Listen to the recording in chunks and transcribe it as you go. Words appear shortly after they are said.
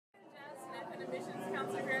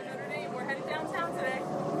Counselor here at Notre Dame. We're headed downtown today.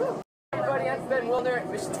 Hey everybody, I'm Ben Wilner,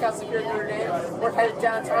 Admissions Counselor here at Notre Dame. We're headed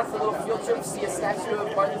downtown for a little field trip to see a statue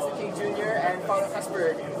of Martin Luther King Jr. and Father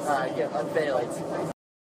Hesburgh get unveiled.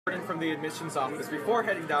 From the admissions office. Before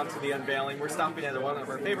heading down to the unveiling, we're stopping at one of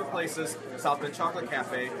our favorite places, South Bend Chocolate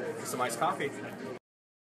Cafe, for some iced coffee.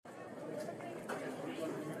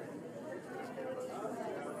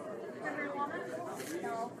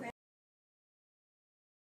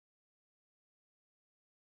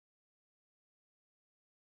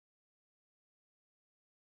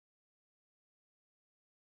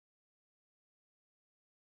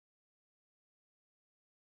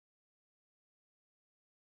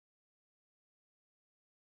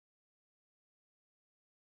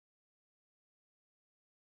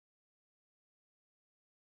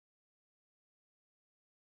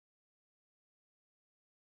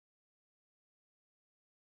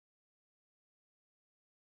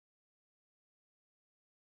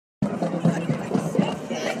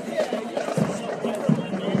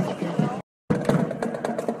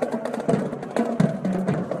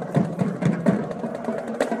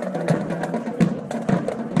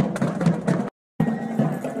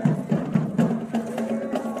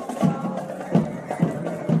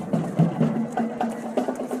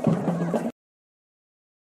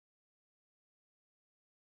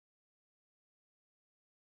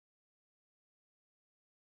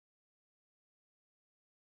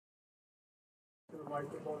 To the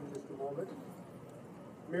microphone in just a moment.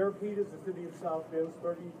 Mayor Pete is the city of South Bend's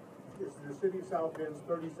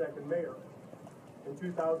 32nd mayor. In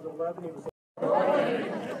 2011, he was.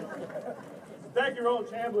 Thank you, Roland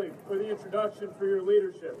Chambly, for the introduction, for your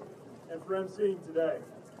leadership, and for emceeing today.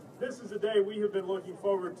 This is a day we have been looking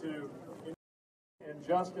forward to, and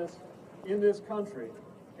justice in this country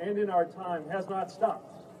and in our time has not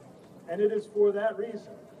stopped. And it is for that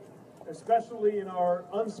reason, especially in our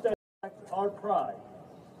unsteady, our pride,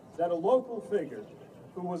 that a local figure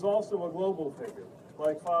who was also a global figure,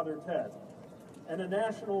 like Father Ted, and a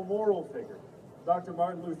national moral figure, Dr.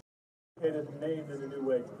 Martin Luther King, created the name in a new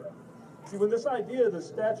way today. See, when this idea of the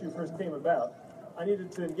statue first came about, I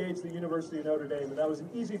needed to engage the University of Notre Dame, and that was an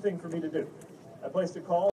easy thing for me to do. I placed a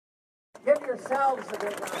call. Give yourselves a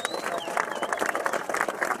big round of applause.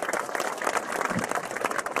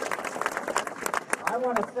 I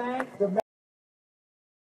want to thank the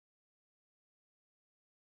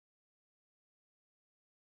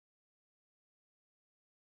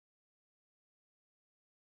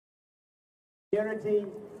community,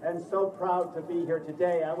 and so proud to be here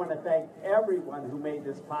today. I want to thank everyone who made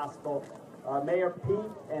this possible. Mayor Pete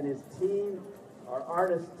and his team, our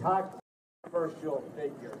artist Tuck, controversial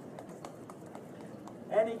figure.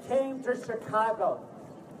 And he came to Chicago,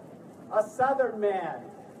 a Southern man,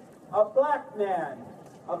 a black man,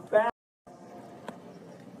 a badass.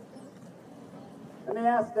 And they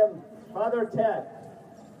asked him, Father Ted,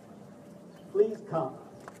 please come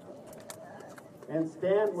and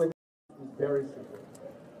stand with. Very simple.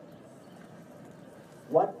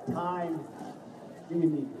 What time do you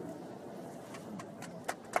need?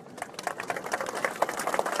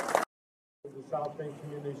 The South Bend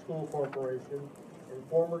Community School Corporation and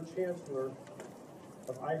former chancellor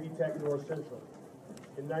of Ivy Tech North Central.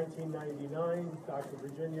 In 1999, Dr.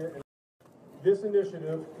 Virginia. And this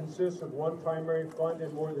initiative consists of one primary fund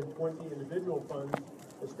and more than 20 individual funds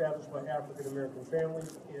established by African American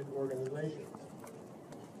families and organizations.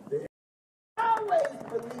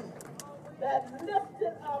 Believe that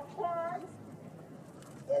lifted up arms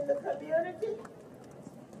in the community,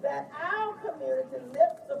 that our community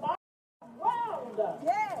lifts them up around us.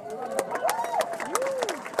 Yeah.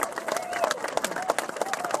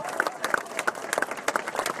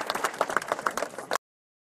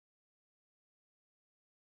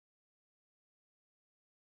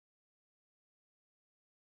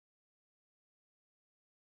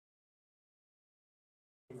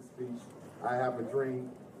 Speech, I have a dream,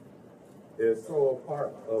 is so a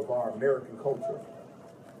part of our American culture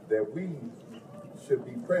that we should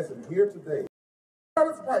be present here today.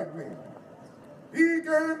 As white men, he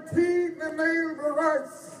guaranteed the inalienable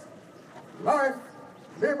rights, life,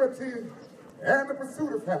 liberty, and the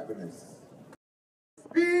pursuit of happiness.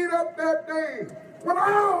 Speed up that day when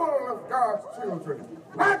all of God's children,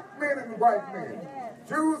 black men and white men,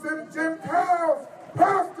 Jews and Gentiles,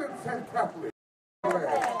 Protestants and Catholics,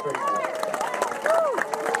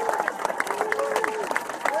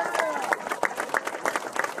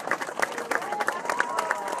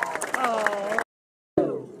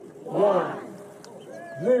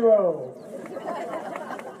 Zero.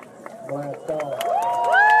 Blast off.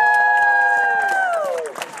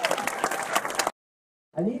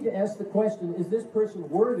 I need need to ask the question, is this person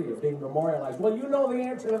worthy of being memorialized? Well, you know the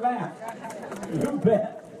answer to that. You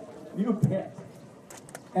bet. You bet.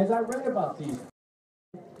 As I read about these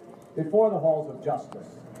before the halls of justice,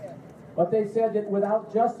 but they said that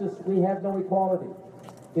without justice, we have no equality.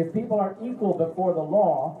 If people are equal before the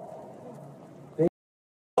law, they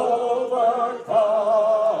overcome.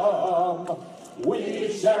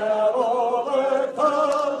 We shall overcome.